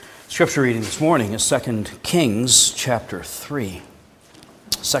Scripture reading this morning is 2 Kings chapter 3.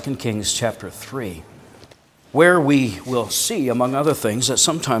 2 Kings chapter 3, where we will see, among other things, that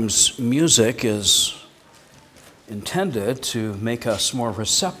sometimes music is intended to make us more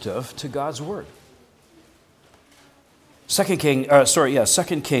receptive to God's Word. 2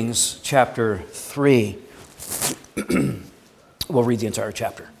 Kings chapter 3. We'll read the entire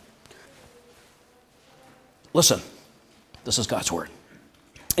chapter. Listen, this is God's Word.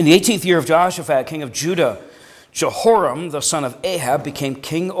 In the 18th year of Jehoshaphat, king of Judah, Jehoram, the son of Ahab, became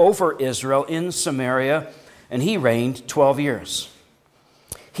king over Israel in Samaria, and he reigned 12 years.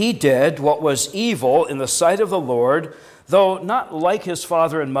 He did what was evil in the sight of the Lord, though not like his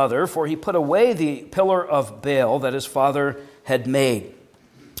father and mother, for he put away the pillar of Baal that his father had made.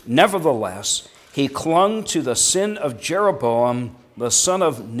 Nevertheless, he clung to the sin of Jeroboam, the son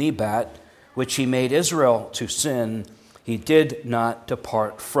of Nebat, which he made Israel to sin. He did not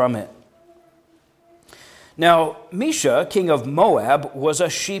depart from it. Now, Mesha, king of Moab, was a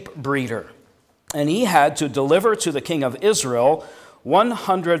sheep breeder, and he had to deliver to the king of Israel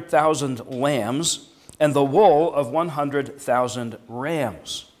 100,000 lambs and the wool of 100,000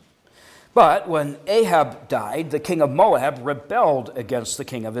 rams. But when Ahab died, the king of Moab rebelled against the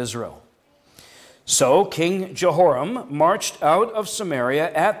king of Israel. So King Jehoram marched out of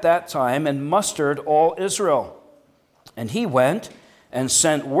Samaria at that time and mustered all Israel. And he went and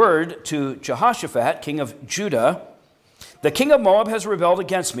sent word to Jehoshaphat, king of Judah, "The king of Moab has rebelled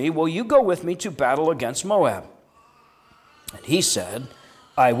against me. Will you go with me to battle against Moab?" And he said,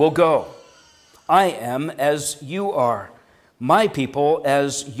 "I will go. I am as you are, my people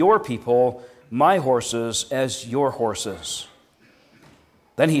as your people, my horses as your horses."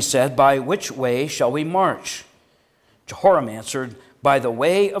 Then he said, "By which way shall we march?" Jehoram answered, "By the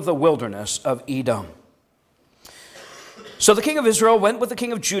way of the wilderness of Edom." So the king of Israel went with the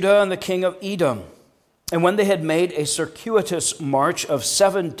king of Judah and the king of Edom. And when they had made a circuitous march of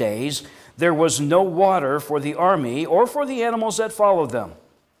 7 days, there was no water for the army or for the animals that followed them.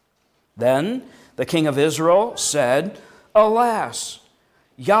 Then the king of Israel said, "Alas,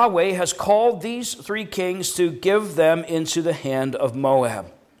 Yahweh has called these 3 kings to give them into the hand of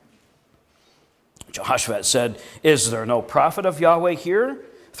Moab." Jehoshaphat said, "Is there no prophet of Yahweh here,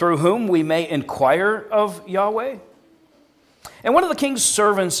 through whom we may inquire of Yahweh?" And one of the king's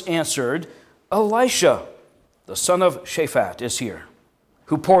servants answered, "Elisha, the son of Shaphat, is here,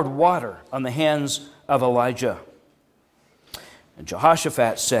 who poured water on the hands of Elijah." And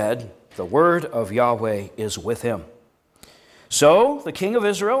Jehoshaphat said, "The word of Yahweh is with him." So the king of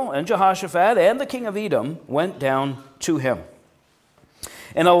Israel and Jehoshaphat and the king of Edom went down to him.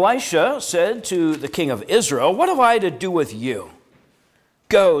 And Elisha said to the king of Israel, "What have I to do with you?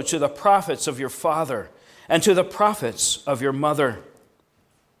 Go to the prophets of your father and to the prophets of your mother."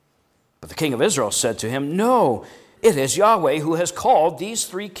 But the king of Israel said to him, "No, it is Yahweh who has called these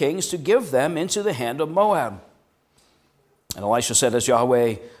 3 kings to give them into the hand of Moab." And Elisha said, "As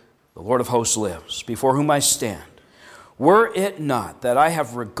Yahweh, the Lord of hosts, lives, before whom I stand, were it not that I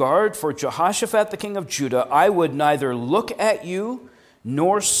have regard for Jehoshaphat the king of Judah, I would neither look at you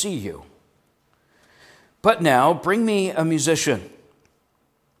nor see you. But now bring me a musician."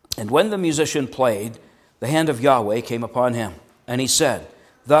 And when the musician played, the hand of Yahweh came upon him, and he said,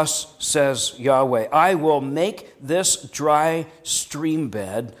 "Thus says Yahweh, I will make this dry stream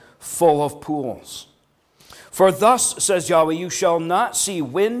bed full of pools. For thus says Yahweh, you shall not see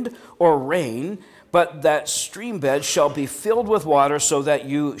wind or rain, but that stream bed shall be filled with water so that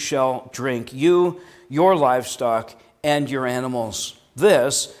you shall drink, you, your livestock, and your animals.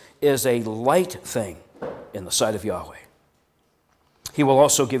 This is a light thing in the sight of Yahweh. He will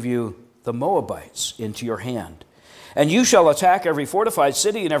also give you the Moabites into your hand. And you shall attack every fortified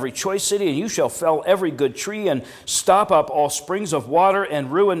city and every choice city, and you shall fell every good tree and stop up all springs of water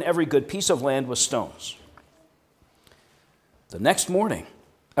and ruin every good piece of land with stones." The next morning,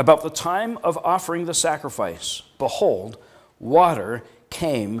 about the time of offering the sacrifice, behold, water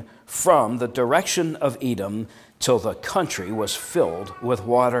came from the direction of Edom till the country was filled with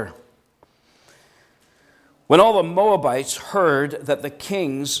water. When all the Moabites heard that the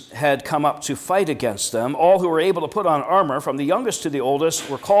kings had come up to fight against them, all who were able to put on armor, from the youngest to the oldest,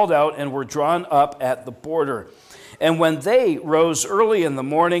 were called out and were drawn up at the border. And when they rose early in the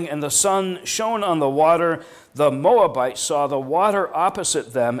morning and the sun shone on the water, the Moabites saw the water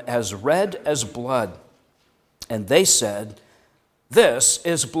opposite them as red as blood. And they said, "This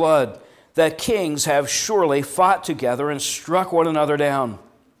is blood. The kings have surely fought together and struck one another down.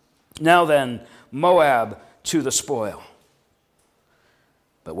 Now then, Moab to the spoil."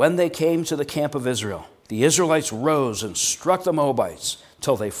 But when they came to the camp of Israel, the Israelites rose and struck the Moabites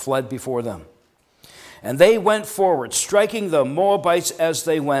till they fled before them. And they went forward, striking the Moabites as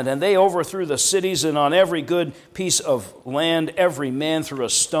they went, and they overthrew the cities, and on every good piece of land every man threw a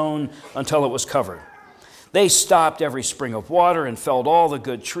stone until it was covered. They stopped every spring of water and felled all the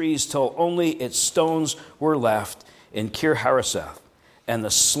good trees till only its stones were left in Kir Hareseth, and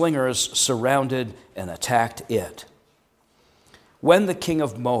the slingers surrounded and attacked it. When the king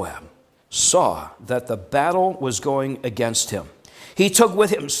of Moab saw that the battle was going against him, he took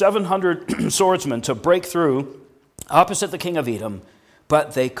with him 700 swordsmen to break through opposite the king of Edom,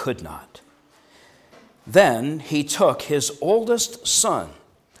 but they could not. Then he took his oldest son,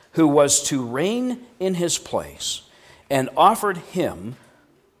 who was to reign in his place, and offered him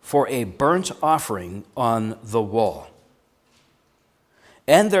for a burnt offering on the wall.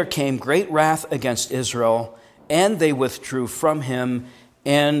 And there came great wrath against Israel, and they withdrew from him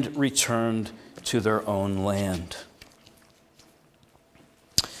and returned to their own land.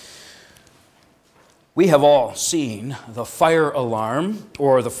 We have all seen the fire alarm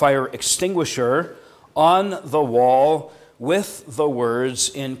or the fire extinguisher on the wall with the words,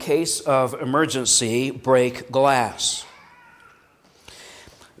 "In case of emergency, break glass."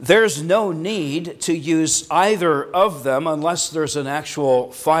 There's no need to use either of them unless there's an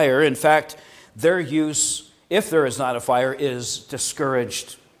actual fire. In fact, their use, if there is not a fire, is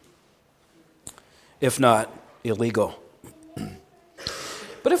discouraged, if not illegal.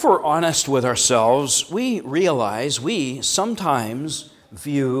 But if we're honest with ourselves, we realize we sometimes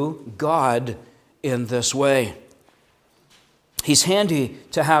view God in this way. He's handy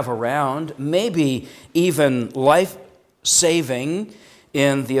to have around, maybe even life-saving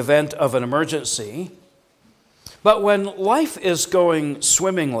in the event of an emergency. But when life is going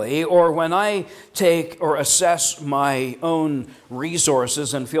swimmingly, or when I take or assess my own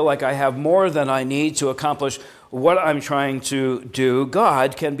resources and feel like I have more than I need to accomplish what I'm trying to do,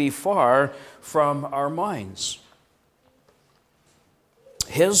 God can be far from our minds.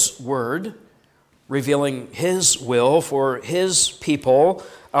 His word, revealing His will for His people,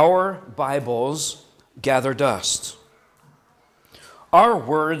 our Bibles gather dust. Our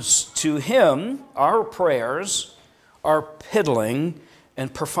words to Him, our prayers, are piddling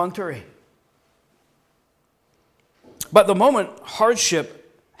and perfunctory. But the moment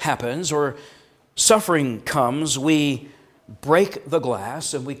hardship happens or suffering comes, we break the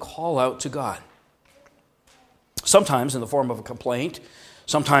glass and we call out to God. Sometimes in the form of a complaint,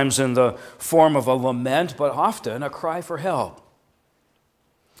 sometimes in the form of a lament, but often a cry for help.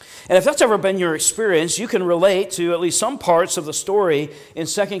 And if that's ever been your experience, you can relate to at least some parts of the story in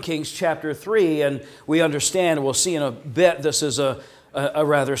 2 Kings chapter 3, and we understand, we'll see in a bit, this is a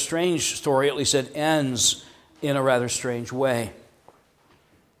rather strange story, at least it ends in a rather strange way.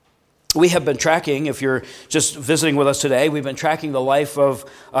 We have been tracking, if you're just visiting with us today, we've been tracking the life of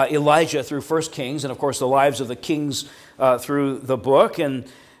Elijah through 1 Kings, and of course the lives of the kings through the book. And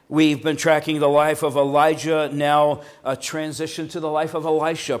we've been tracking the life of Elijah, now transition to the life of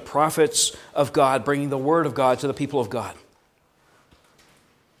Elisha, prophets of God, bringing the word of God to the people of God.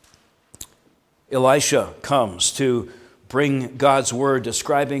 Elisha comes to bring God's word,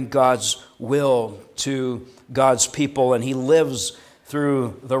 describing God's will to God's people, and he lives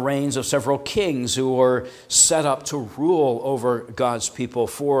through the reigns of several kings who were set up to rule over God's people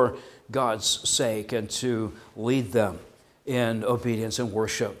for God's sake and to lead them in obedience and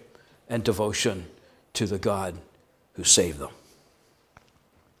worship and devotion to the God who saved them.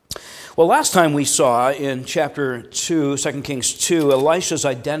 Well, last time we saw in chapter 2, 2 Kings 2, Elisha's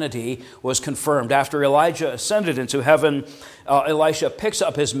identity was confirmed. After Elijah ascended into heaven, Elisha picks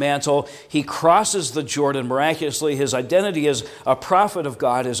up his mantle. He crosses the Jordan miraculously. His identity as a prophet of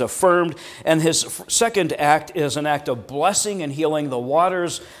God is affirmed. And his second act is an act of blessing and healing the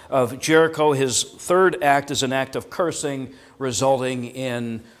waters of Jericho. His third act is an act of cursing, resulting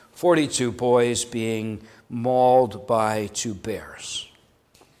in 42 boys being mauled by 2 bears.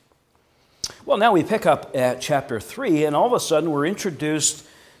 Well, now we pick up at chapter 3, and all of a sudden we're introduced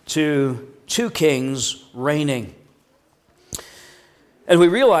to 2 kings reigning. And we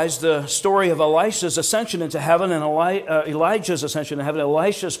realize the story of Elisha's ascension into heaven and Elijah's ascension into heaven,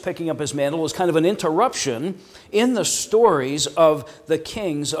 Elisha's picking up his mantle, was kind of an interruption in the stories of the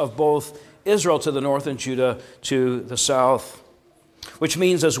kings of both Israel to the north and Judah to the south. Which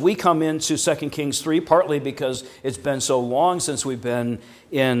means as we come into 2 Kings 3, partly because it's been so long since we've been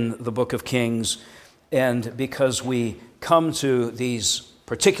in the book of Kings, and because we come to these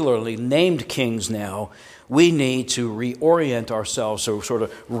particularly named kings now, we need to reorient ourselves, so sort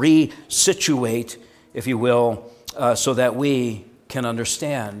of resituate, if you will, so that we can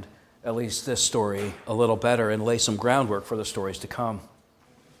understand at least this story a little better and lay some groundwork for the stories to come.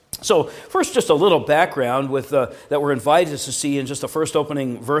 So first, just a little background that we're invited to see in just the first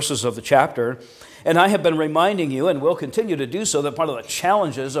opening verses of the chapter. And I have been reminding you, and will continue to do so, that part of the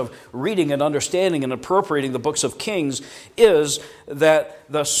challenges of reading and understanding and appropriating the books of Kings is that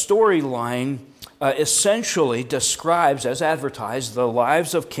the storyline essentially describes, as advertised, the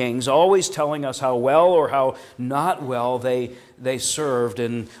lives of kings, always telling us how well or how not well they served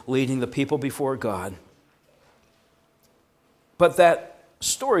in leading the people before God. But that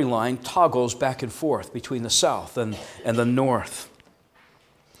storyline toggles back and forth between the south and the north.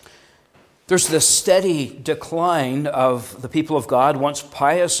 There's this steady decline of the people of God, once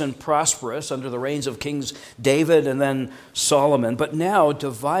pious and prosperous under the reigns of Kings David and then Solomon, but now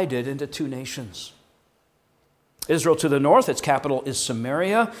divided into two nations. Israel to the north, its capital is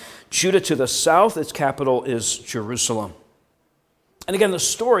Samaria. Judah to the south, its capital is Jerusalem. And again, the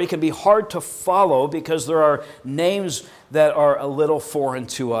story can be hard to follow because there are names that are a little foreign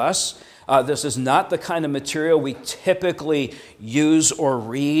to us. This is not the kind of material we typically use or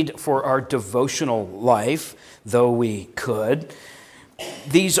read for our devotional life, though we could.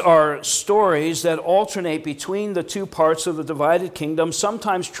 These are stories that alternate between the two parts of the divided kingdom,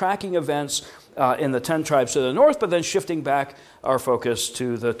 sometimes tracking events in the 10 tribes to the north, but then shifting back our focus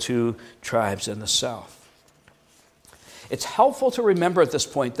to the 2 tribes in the south. It's helpful to remember at this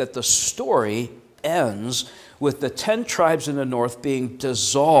point that the story ends with the 10 tribes in the north being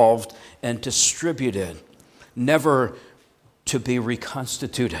dissolved and distributed, never to be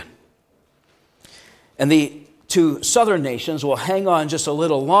reconstituted. And the 2 southern nations will hang on just a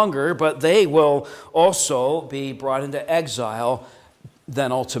little longer, but they will also be brought into exile,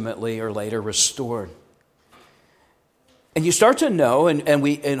 then ultimately or later restored. And you start to know,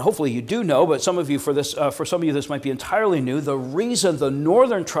 and hopefully you do know, but some of you for some of you this might be entirely new. The reason the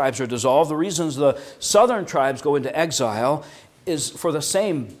northern tribes are dissolved, the reasons the southern tribes go into exile, is for the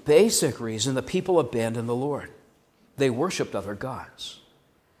same basic reason: the people abandoned the Lord. They worshipped other gods.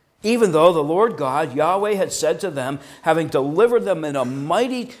 Even though the Lord God, Yahweh, had said to them, having delivered them in a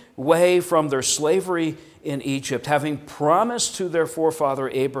mighty way from their slavery in Egypt, having promised to their forefather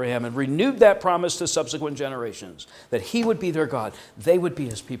Abraham and renewed that promise to subsequent generations, that he would be their God, they would be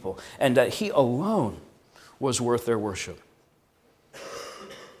his people, and that he alone was worth their worship.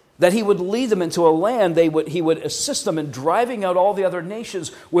 That he would lead them into a land, he would assist them in driving out all the other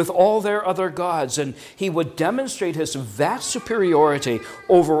nations with all their other gods, and he would demonstrate his vast superiority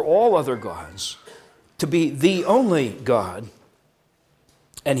over all other gods to be the only God.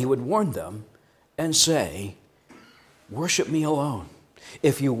 And he would warn them and say, worship me alone.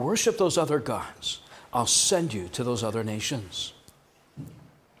 If you worship those other gods, I'll send you to those other nations.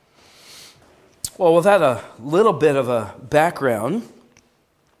 Well, with that a little bit of a background,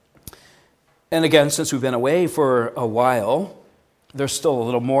 and again, since we've been away for a while, there's still a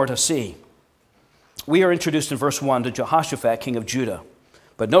little more to see. We are introduced in verse 1 to Jehoshaphat, king of Judah.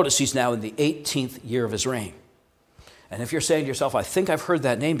 But notice he's now in the 18th year of his reign. And if you're saying to yourself, I think I've heard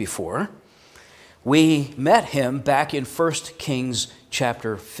that name before, we met him back in 1 Kings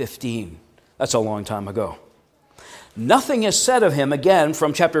chapter 15. That's a long time ago. Nothing is said of him again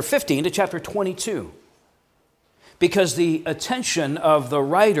from chapter 15 to chapter 22, because the attention of the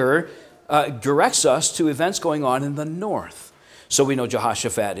writer directs us to events going on in the north. So we know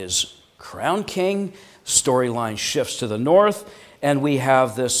Jehoshaphat is crowned king, storyline shifts to the north, and we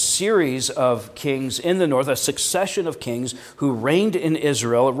have this series of kings in the north, a succession of kings who reigned in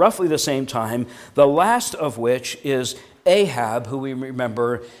Israel at roughly the same time, the last of which is Ahab, who we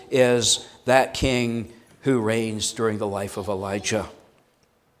remember is that king who reigns during the life of Elijah.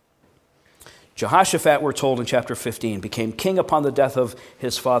 Jehoshaphat, we're told in chapter 15, became king upon the death of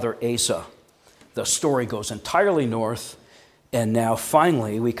his father Asa. The story goes entirely north, and now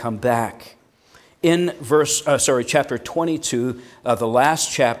finally we come back. In chapter 22, the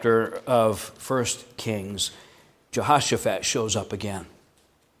last chapter of 1 Kings, Jehoshaphat shows up again.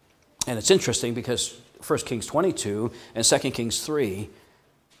 And it's interesting because 1 Kings 22 and 2 Kings 3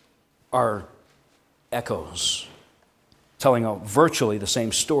 are echoes, telling virtually the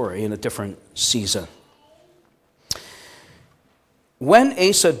same story in a different season. When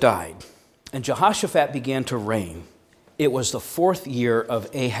Asa died and Jehoshaphat began to reign, it was the 4th year of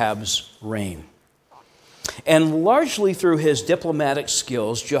Ahab's reign. And largely through his diplomatic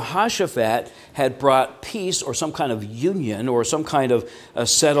skills, Jehoshaphat had brought peace or some kind of union or some kind of a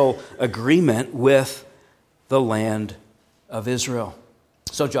settled agreement with the land of Israel.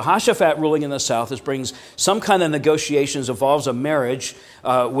 So Jehoshaphat ruling in the south, this brings some kind of negotiations, involves a marriage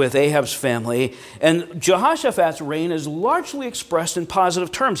with Ahab's family. And Jehoshaphat's reign is largely expressed in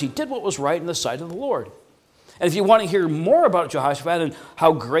positive terms. He did what was right in the sight of the Lord. And if you want to hear more about Jehoshaphat and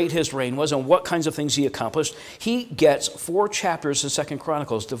how great his reign was and what kinds of things he accomplished, he gets 4 chapters of 2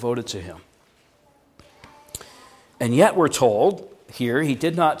 Chronicles devoted to him. And yet we're told here he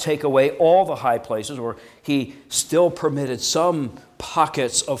did not take away all the high places, or he still permitted some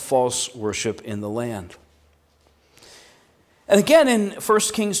pockets of false worship in the land. And again, in 1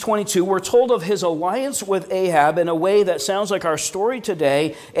 Kings 22, we're told of his alliance with Ahab in a way that sounds like our story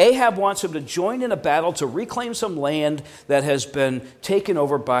today. Ahab wants him to join in a battle to reclaim some land that has been taken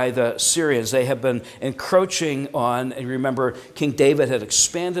over by the Syrians. They have been encroaching on, and remember, King David had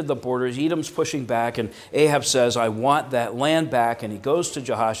expanded the borders. Edom's pushing back, and Ahab says, I want that land back. And he goes to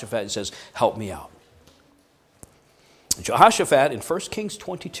Jehoshaphat and says, help me out. Jehoshaphat in 1 Kings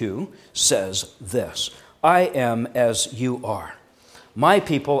 22 says this, I am as you are, my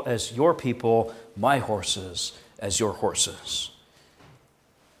people as your people, my horses as your horses.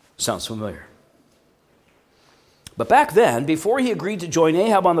 Sounds familiar. But back then, before he agreed to join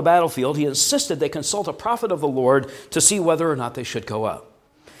Ahab on the battlefield, he insisted they consult a prophet of the Lord to see whether or not they should go up.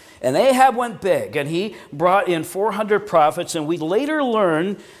 And Ahab went big, and he brought in 400 prophets, and we later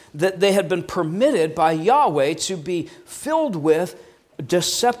learn that they had been permitted by Yahweh to be filled with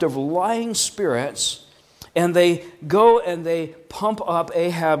deceptive, lying spirits. And they go and they pump up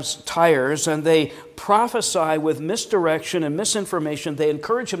Ahab's tires, and they prophesy with misdirection and misinformation. They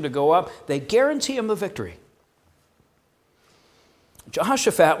encourage him to go up. They guarantee him the victory.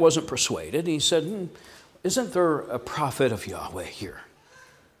 Jehoshaphat wasn't persuaded. He said, isn't there a prophet of Yahweh here?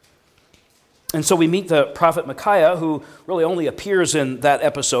 And so we meet the prophet Micaiah, who really only appears in that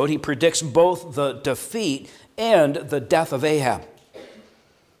episode. He predicts both the defeat and the death of Ahab.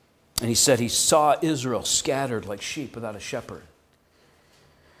 And he said he saw Israel scattered like sheep without a shepherd.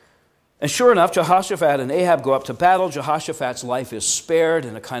 And sure enough, Jehoshaphat and Ahab go up to battle. Jehoshaphat's life is spared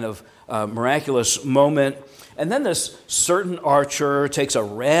in a kind of miraculous moment. And then this certain archer takes a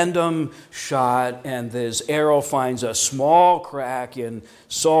random shot, and his arrow finds a small crack in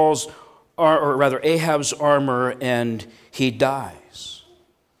Ahab's armor, and he dies.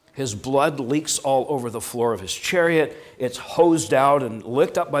 His blood leaks all over the floor of his chariot. It's hosed out and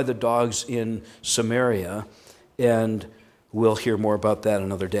licked up by the dogs in Samaria. And we'll hear more about that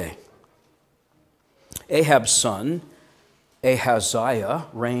another day. Ahab's son, Ahaziah,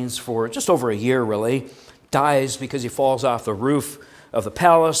 reigns for just over a year, really. Dies because he falls off the roof of the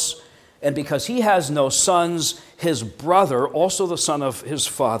palace. And because he has no sons, his brother, also the son of his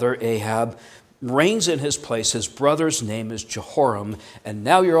father, Ahab, reigns in his place. His brother's name is Jehoram, and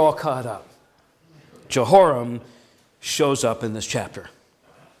now you're all caught up. Jehoram shows up in this chapter.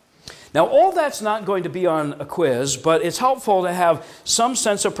 Now, all that's not going to be on a quiz, but it's helpful to have some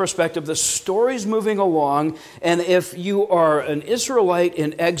sense of perspective. The story's moving along, and if you are an Israelite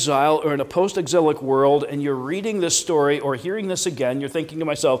in exile or in a post-exilic world, and you're reading this story or hearing this again, you're thinking to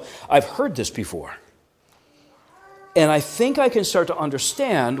myself, I've heard this before. And I think I can start to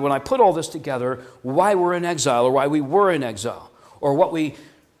understand, when I put all this together, why we're in exile, or why we were in exile, or what we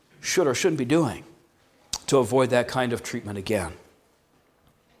should or shouldn't be doing to avoid that kind of treatment again.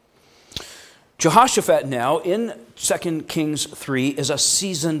 Jehoshaphat now, in 2 Kings 3, is a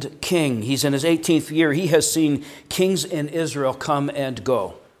seasoned king. He's in his 18th year. He has seen kings in Israel come and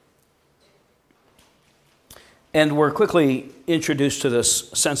go. And we're quickly introduced to this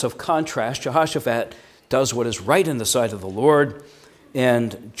sense of contrast. Jehoshaphat does what is right in the sight of the Lord,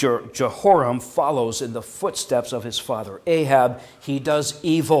 and Jehoram follows in the footsteps of his father Ahab. He does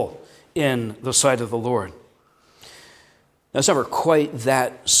evil in the sight of the Lord. Now, it's never quite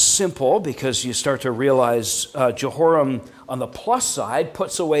that simple, because you start to realize Jehoram, on the plus side,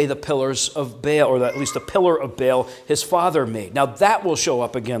 puts away the pillars of Baal, or at least the pillar of Baal his father made. Now, that will show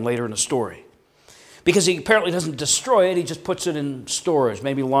up again later in the story, because he apparently doesn't destroy it. He just puts it in storage,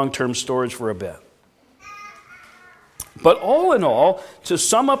 maybe long-term storage for a bit. But all in all, to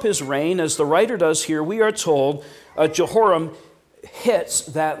sum up his reign, as the writer does here, we are told Jehoram hits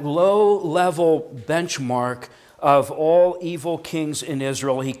that low-level benchmark of all evil kings in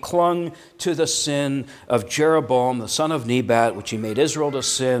Israel. He clung to the sin of Jeroboam, the son of Nebat, which he made Israel to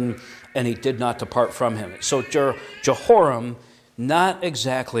sin, and he did not depart from him. So Jehoram, not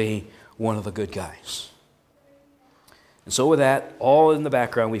exactly one of the good guys. And so with that all in the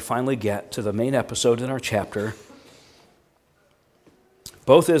background, we finally get to the main episode in our chapter.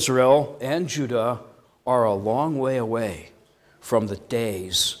 Both Israel and Judah are a long way away from the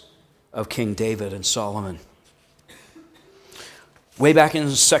days of King David and Solomon. Way back in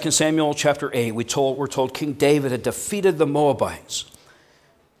 2 Samuel chapter 8, we're told King David had defeated the Moabites,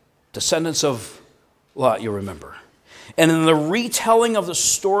 descendants of Lot, you remember. And in the retelling of the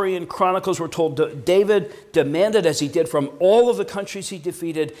story in Chronicles, we're told David demanded, as he did from all of the countries he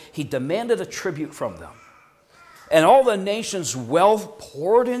defeated, he demanded a tribute from them. And all the nation's wealth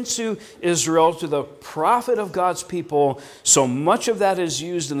poured into Israel to the profit of God's people. So much of that is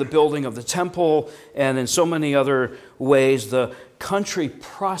used in the building of the temple and in so many other ways. The country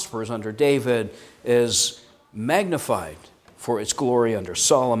prospers under David, is magnified for its glory under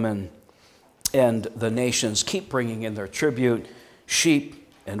Solomon. And the nations keep bringing in their tribute, sheep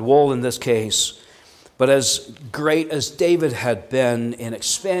and wool in this case. But as great as David had been in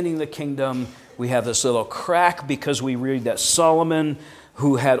expanding the kingdom, we have this little crack because we read that Solomon,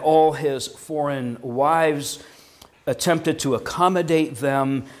 who had all his foreign wives, attempted to accommodate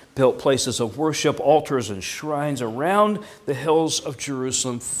them, built places of worship, altars and shrines around the hills of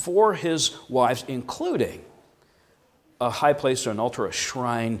Jerusalem for his wives, including a high place or an altar, a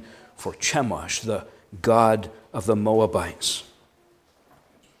shrine for Chemosh, the god of the Moabites.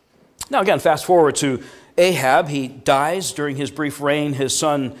 Now again, fast forward to Ahab. He dies during his brief reign. His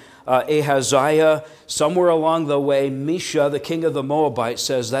son Ahaziah, somewhere along the way, Mesha, the king of the Moabites,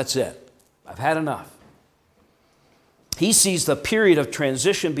 says, "That's it. I've had enough." He sees the period of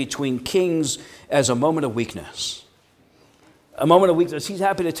transition between kings as a moment of weakness. A moment of weakness he's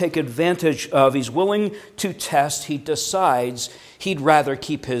happy to take advantage of. He's willing to test. He decides he'd rather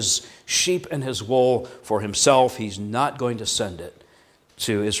keep his sheep and his wool for himself. He's not going to send it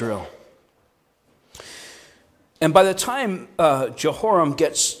to Israel. And by the time Jehoram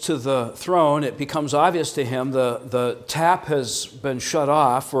gets to the throne, it becomes obvious to him the tap has been shut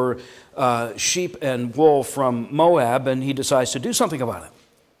off for sheep and wool from Moab, and he decides to do something about it.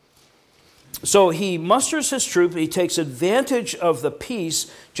 So he musters his troops. He takes advantage of the peace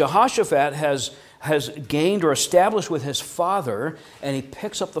Jehoshaphat has gained or established with his father, and he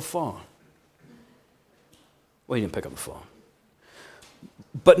picks up the phone. Well, he didn't pick up the phone.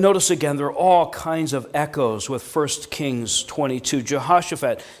 But notice again, there are all kinds of echoes with 1 Kings 22.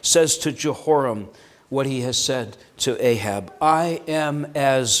 Jehoshaphat says to Jehoram what he has said to Ahab, "I am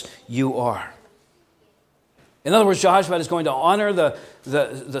as you are." In other words, Jehoshaphat is going to honor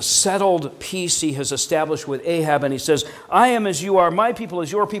the settled peace he has established with Ahab, and he says, "I am as you are, my people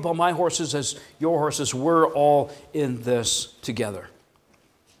as your people, my horses as your horses. We're all in this together."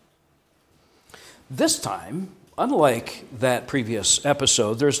 This time, unlike that previous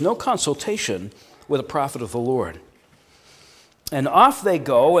episode, there's no consultation with a prophet of the Lord. And off they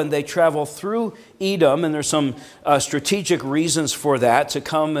go, and they travel through Edom, and there's some strategic reasons for that, to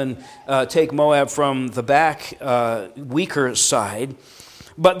come and take Moab from the back, weaker side.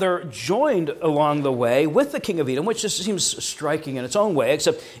 But they're joined along the way with the king of Edom, which just seems striking in its own way,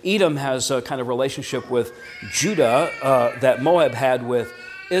 except Edom has a kind of relationship with Judah that Moab had with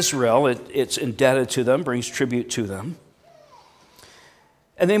Israel. It's indebted to them, brings tribute to them.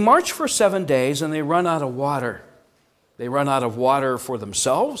 And they march for 7 days, and they run out of water. They run out of water for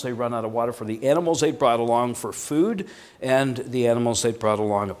themselves. They run out of water for the animals they brought along for food, and the animals they brought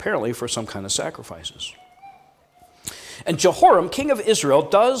along apparently for some kind of sacrifices. And Jehoram, king of Israel,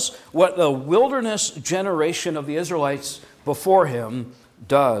 does what the wilderness generation of the Israelites before him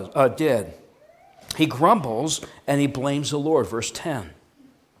did. He grumbles and he blames the Lord. Verse 10.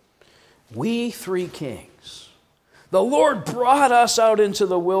 "We 3 kings, the Lord brought us out into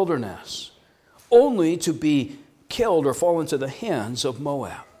the wilderness, only to be killed or fall into the hands of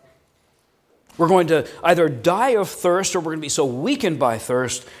Moab. We're going to either die of thirst, or we're going to be so weakened by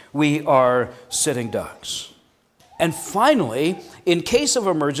thirst, we are sitting ducks." And finally, in case of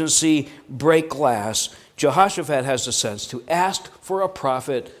emergency, break glass, Jehoshaphat has the sense to ask for a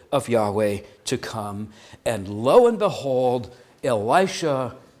prophet of Yahweh to come. And lo and behold,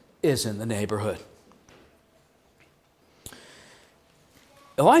 Elisha is in the neighborhood.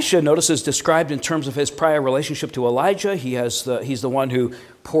 Elisha, notice, is described in terms of his prior relationship to Elijah. He's the one who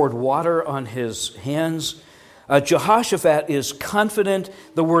poured water on his hands. Jehoshaphat is confident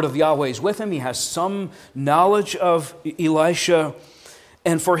the word of Yahweh is with him. He has some knowledge of Elisha.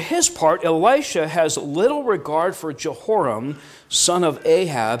 And for his part, Elisha has little regard for Jehoram, son of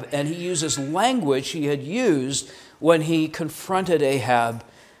Ahab, and he uses language he had used when he confronted Ahab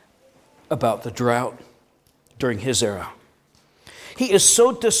about the drought during his era. He is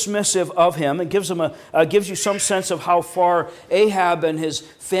so dismissive of him and gives you some sense of how far Ahab and his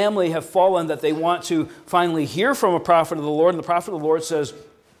family have fallen, that they want to finally hear from a prophet of the Lord. And the prophet of the Lord says,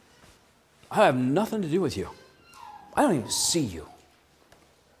 "I have nothing to do with you. I don't even see you."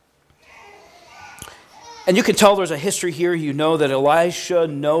 And you can tell there's a history here. You know that Elisha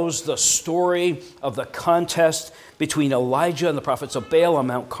knows the story of the contest between Elijah and the prophets of Baal on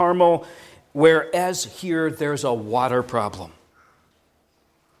Mount Carmel. whereas here there's a water problem.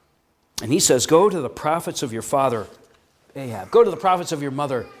 And he says, go to the prophets of your father Ahab. Go to the prophets of your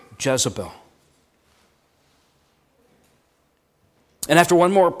mother Jezebel. And after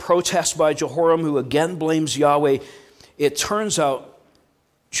one more protest by Jehoram, who again blames Yahweh, it turns out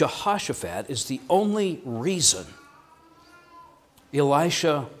Jehoshaphat is the only reason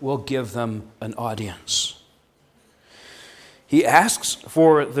Elisha will give them an audience. He asks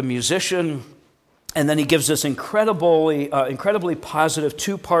for the musician, and then he gives this incredibly positive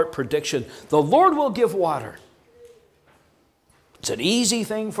two-part prediction. The Lord will give water. It's an easy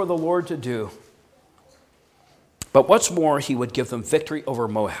thing for the Lord to do. But what's more, he would give them victory over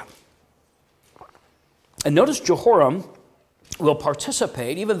Moab. And notice Jehoram will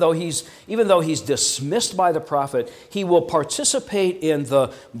participate, even though he's dismissed by the prophet, he will participate in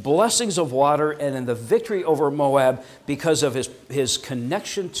the blessings of water and in the victory over Moab because of his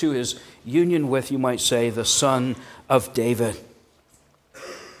connection to his union with, you might say, the son of David.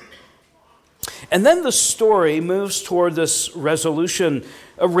 And then the story moves toward this resolution.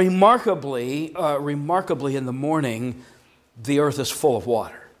 Remarkably, in the morning, the earth is full of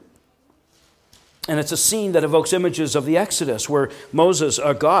water. And it's a scene that evokes images of the Exodus, where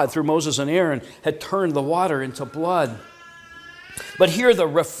God, through Moses and Aaron, had turned the water into blood. But here, the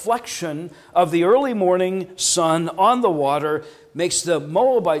reflection of the early morning sun on the water makes the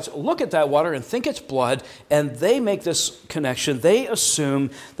Moabites look at that water and think it's blood, and they make this connection. They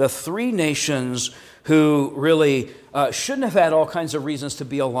assume the three nations who really shouldn't have had all kinds of reasons to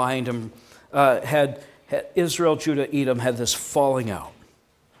be aligned, and had Israel, Judah, Edom had this falling out.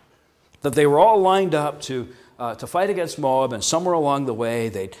 That they were all lined up to fight against Moab, and somewhere along the way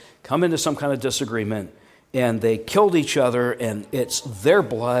they'd come into some kind of disagreement, and they killed each other, and it's their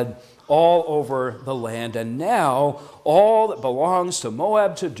blood all over the land. And now all that belongs to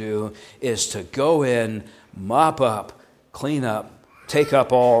Moab to do is to go in, mop up, clean up, take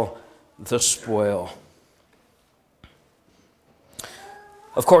up all the spoil.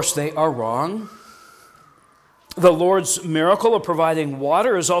 Of course, they are wrong. The Lord's miracle of providing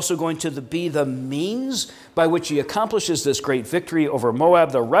water is also going to be the means by which he accomplishes this great victory over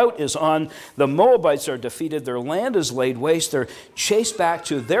Moab. The rout is on. The Moabites are defeated. Their land is laid waste. They're chased back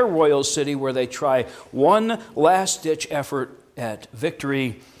to their royal city, where they try one last-ditch effort at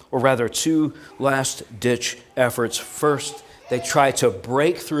victory, or rather two last-ditch efforts. First, they try to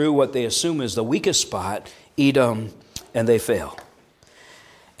break through what they assume is the weakest spot, Edom, and they fail.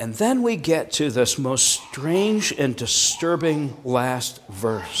 And then we get to this most strange and disturbing last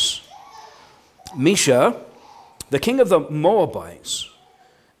verse. Mesha, the king of the Moabites,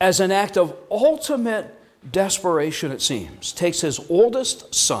 as an act of ultimate desperation, it seems, takes his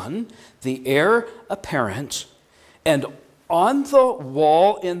oldest son, the heir apparent, and on the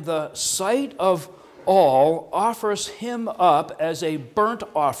wall in the sight of all offers him up as a burnt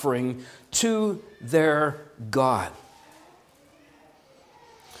offering to their God.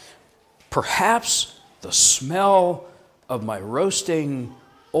 Perhaps the smell of my roasting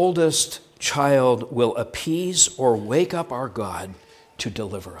oldest child will appease or wake up our God to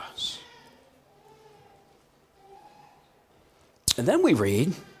deliver us. And then we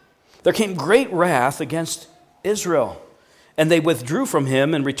read, there came great wrath against Israel, and they withdrew from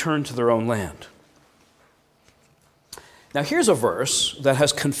him and returned to their own land. Now here's a verse that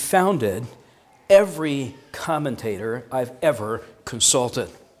has confounded every commentator I've ever consulted.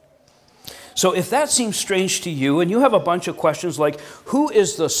 So if that seems strange to you, and you have a bunch of questions like, who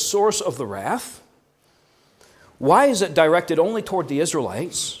is the source of the wrath? Why is it directed only toward the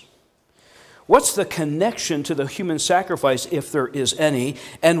Israelites? What's the connection to the human sacrifice, if there is any?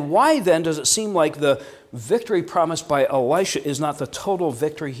 And why then does it seem like the victory promised by Elisha is not the total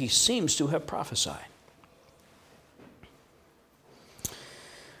victory he seems to have prophesied?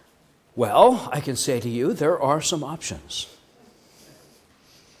 Well, I can say to you, there are some options.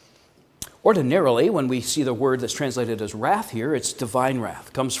 Ordinarily, when we see the word that's translated as wrath here, it's divine wrath.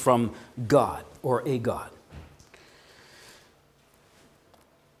 It comes from God or a God.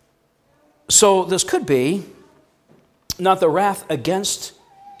 So this could be not the wrath against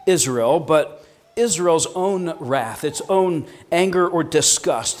Israel, but Israel's own wrath, its own anger or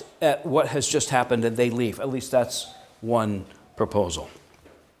disgust at what has just happened, and they leave. At least that's one proposal.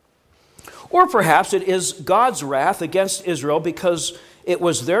 Or perhaps it is God's wrath against Israel because it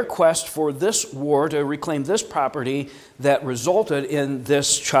was their quest for this war to reclaim this property that resulted in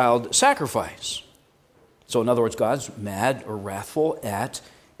this child sacrifice. So in other words, God's mad or wrathful at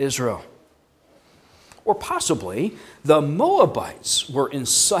Israel. Or possibly the Moabites were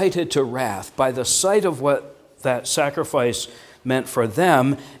incited to wrath by the sight of what that sacrifice meant for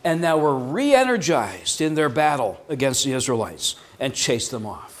them, and now were re-energized in their battle against the Israelites and chased them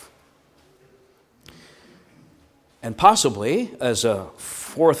off. And possibly, as a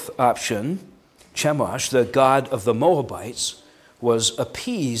fourth option, Chemosh, the god of the Moabites, was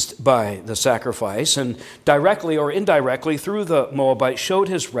appeased by the sacrifice and directly or indirectly through the Moabites showed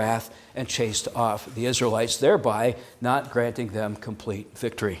his wrath and chased off the Israelites, thereby not granting them complete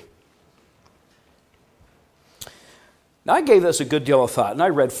victory. Now, I gave this a good deal of thought, and I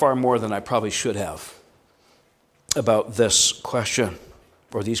read far more than I probably should have about this question,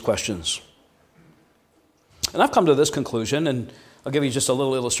 or these questions. And I've come to this conclusion, and I'll give you just a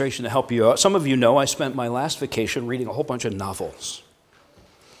little illustration to help you out. Some of you know I spent my last vacation reading a whole bunch of novels.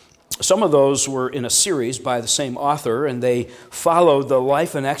 Some of those were in a series by the same author, and they followed the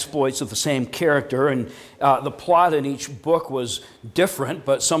life and exploits of the same character, and the plot in each book was different,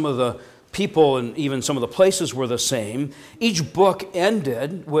 but some of the people and even some of the places were the same. Each book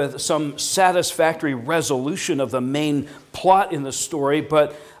ended with some satisfactory resolution of the main plot in the story,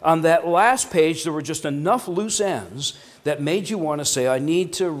 but on that last page there were just enough loose ends that made you want to say, I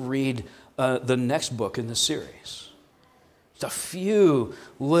need to read the next book in the series. Just a few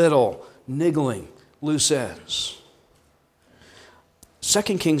little niggling loose ends. 2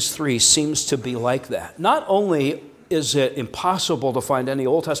 Kings 3 seems to be like that. Not only is it impossible to find any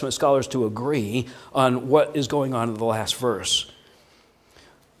Old Testament scholars to agree on what is going on in the last verse,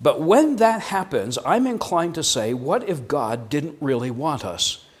 but when that happens, I'm inclined to say, what if God didn't really want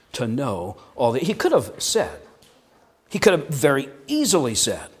us to know all that? He could have said, he could have very easily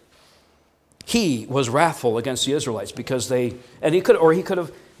said, he was wrathful against the Israelites because he could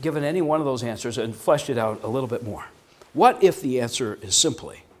have given any one of those answers and fleshed it out a little bit more. What if the answer is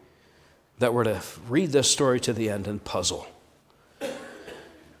simply that we're to read this story to the end and puzzle?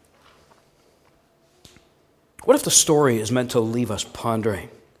 What if the story is meant to leave us pondering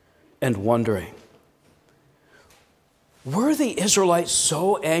and wondering? Were the Israelites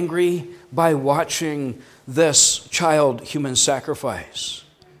so angry by watching this child human sacrifice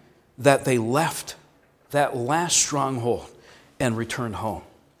that they left that last stronghold and returned home?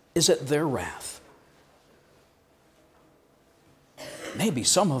 Is it their wrath? Maybe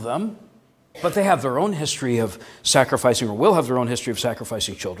some of them, but they have their own history of sacrificing, or will have their own history of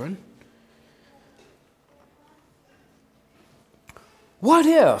sacrificing children. What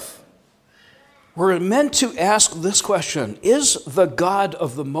if we're meant to ask this question: is the God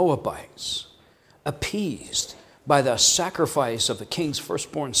of the Moabites appeased by the sacrifice of the king's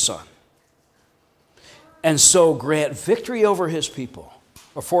firstborn son, and so grant victory over his people,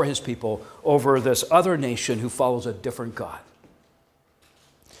 or for his people, over this other nation who follows a different God?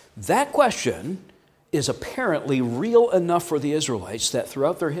 That question is apparently real enough for the Israelites that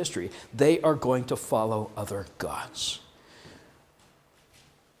throughout their history, they are going to follow other gods.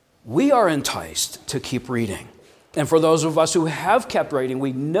 We are enticed to keep reading. And for those of us who have kept reading,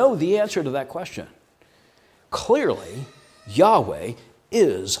 we know the answer to that question. Clearly, Yahweh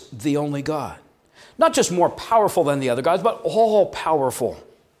is the only God. Not just more powerful than the other gods, but all powerful.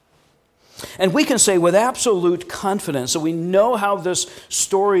 And we can say with absolute confidence that we know how this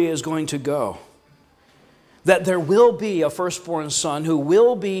story is going to go, that there will be a firstborn son who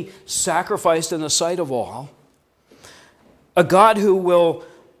will be sacrificed in the sight of all, a God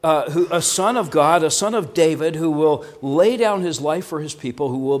a son of God, a son of David, who will lay down his life for his people,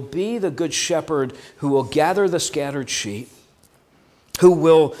 who will be the good shepherd, who will gather the scattered sheep, who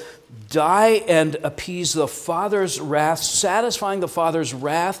will die and appease the Father's wrath, satisfying the Father's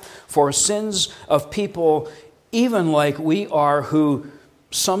wrath for sins of people, even like we are, who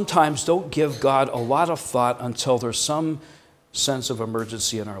sometimes don't give God a lot of thought until there's some sense of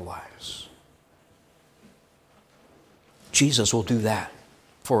emergency in our lives. Jesus will do that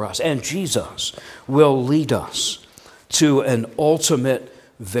for us, and Jesus will lead us to an ultimate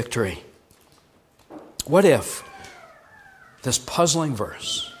victory. What if this puzzling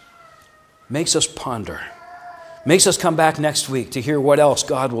verse makes us ponder, makes us come back next week to hear what else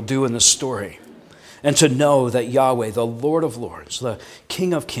God will do in this story, and to know that Yahweh, the Lord of Lords, the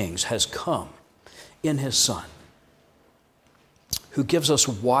King of Kings, has come in his Son, who gives us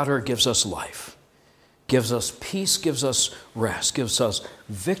water, gives us life, gives us peace, gives us rest, gives us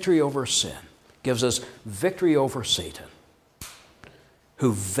victory over sin, gives us victory over Satan,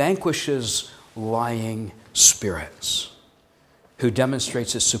 who vanquishes lying spirits, who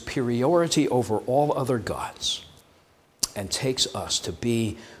demonstrates his superiority over all other gods, and takes us to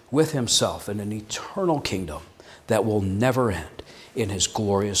be with himself in an eternal kingdom that will never end in his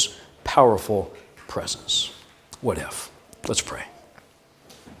glorious, powerful presence. What if? Let's pray.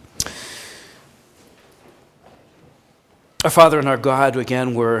 Our Father and our God,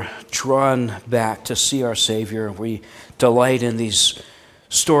 again, we're drawn back to see our Savior. We delight in these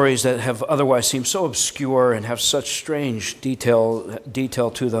stories that have otherwise seemed so obscure and have such strange detail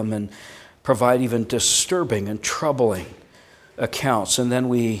to them and provide even disturbing and troubling accounts. And then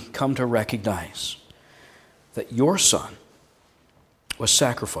we come to recognize that your Son was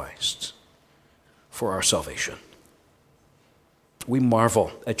sacrificed for our salvation. We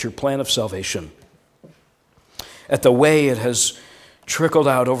marvel at your plan of salvation, at the way it has trickled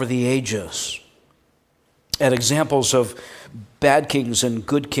out over the ages, at examples of bad kings and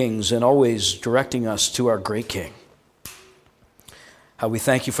good kings, and always directing us to our great King. How we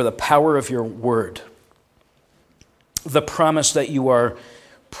thank you for the power of your word, the promise that you are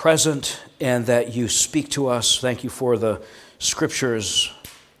present and that you speak to us. Thank you for the scriptures,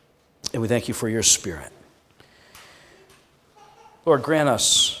 and we thank you for your Spirit. Lord, grant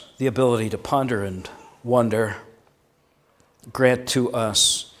us the ability to ponder and wonder. Grant to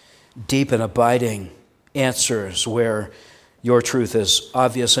us deep and abiding answers where your truth is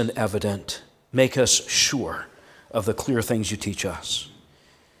obvious and evident. Make us sure of the clear things you teach us.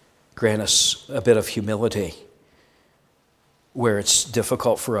 Grant us a bit of humility where it's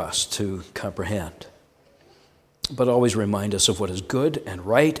difficult for us to comprehend. But always remind us of what is good and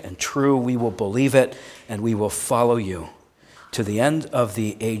right and true. We will believe it and we will follow you to the end of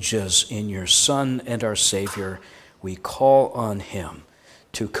the ages. In your Son and our Savior, we call on him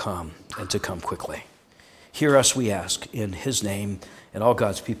to come and to come quickly. Hear us, we ask, in his name, and all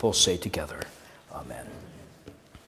God's people say together, Amen.